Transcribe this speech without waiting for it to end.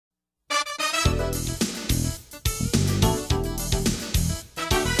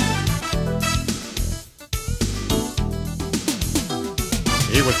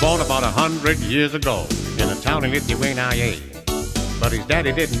was born about 100 years ago in a town in Lithuania. But his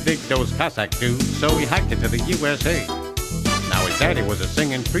daddy didn't dig those Cossack dudes, so he hiked it to the USA. Now his daddy was a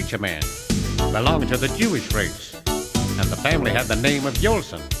singing preacher man, belonging to the Jewish race. And the family had the name of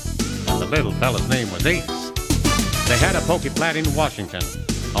Yolson, and the little fella's name was Ace. They had a pokey flat in Washington,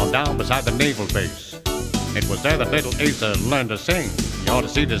 on down beside the naval base. It was there that little Ace learned to sing. You ought to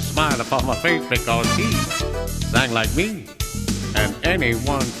see the smile upon my face because he sang like me. And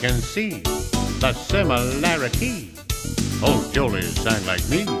anyone can see the similarity. Old Jolie sang like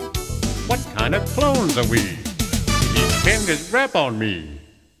me. What kind of clones are we? He pinned his rap on me.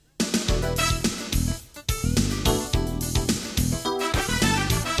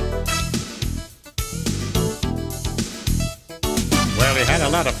 Well, he had a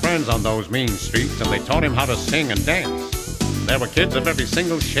lot of friends on those mean streets, and they taught him how to sing and dance. There were kids of every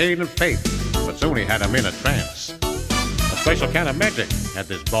single shade and faith, but soon he had them in a trance. A special kind of magic had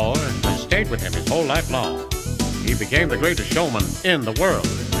this boy, and stayed with him his whole life long. He became the greatest showman in the world,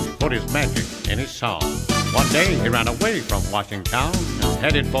 and he put his magic in his song. One day he ran away from Washington and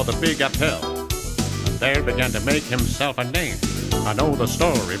headed for the Big Apple, and there began to make himself a name. I know the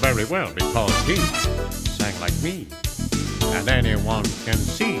story very well because he sang like me, and anyone can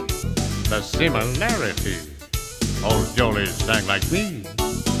see the similarity. Old Jolie sang like me.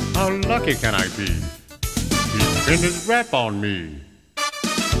 How lucky can I be? He pinned his rap on me.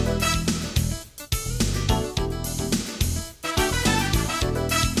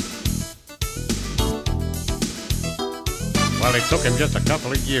 Well, it took him just a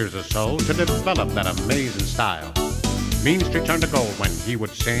couple of years or so to develop that amazing style. Mean Street turned to gold when he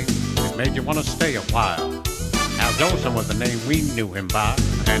would sing. It made you want to stay a while. Al Jolson was the name we knew him by,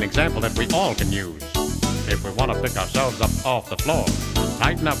 an example that we all can use if we want to pick ourselves up off the floor and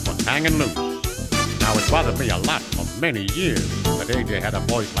tighten up what's hanging loose. Now, it bothered me a lot for many years that AJ had a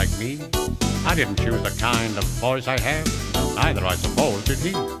voice like me. I didn't choose the kind of voice I have, neither, I suppose, did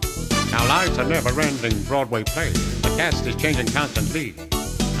he. Now, life's a never-ending Broadway play. The cast is changing constantly.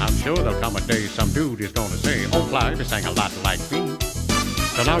 I'm sure there'll come a day some dude is gonna say, "Oh, Clive, he sang a lot like me."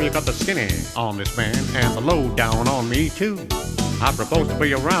 So now you got the skinny on this man and the low down on me, too. I propose to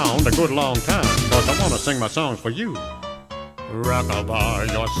be around a good long time, cause I wanna sing my songs for you. Rock-a-bye,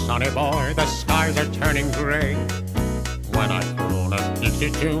 you're sunny boy, the skies are turning gray. When I croon a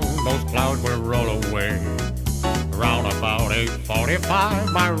Dixie tune, those clouds will roll away. Round about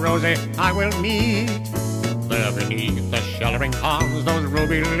 8:45, my Rosie I will meet. There beneath the sheltering palms, those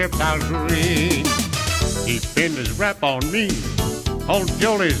ruby lips I'll greet. He pinned his rap on me. Old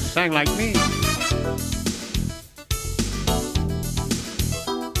Jolie sang like me.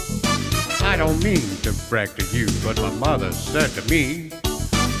 I don't mean to brag to you, but my mother said to me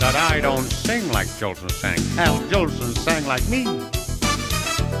that I don't sing like Jolson sang. Al Jolson sang like me.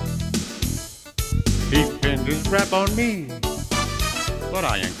 He pinned his rap on me. But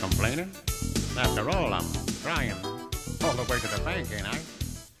I ain't complaining. After all, I'm trying all the way to the bank, ain't I?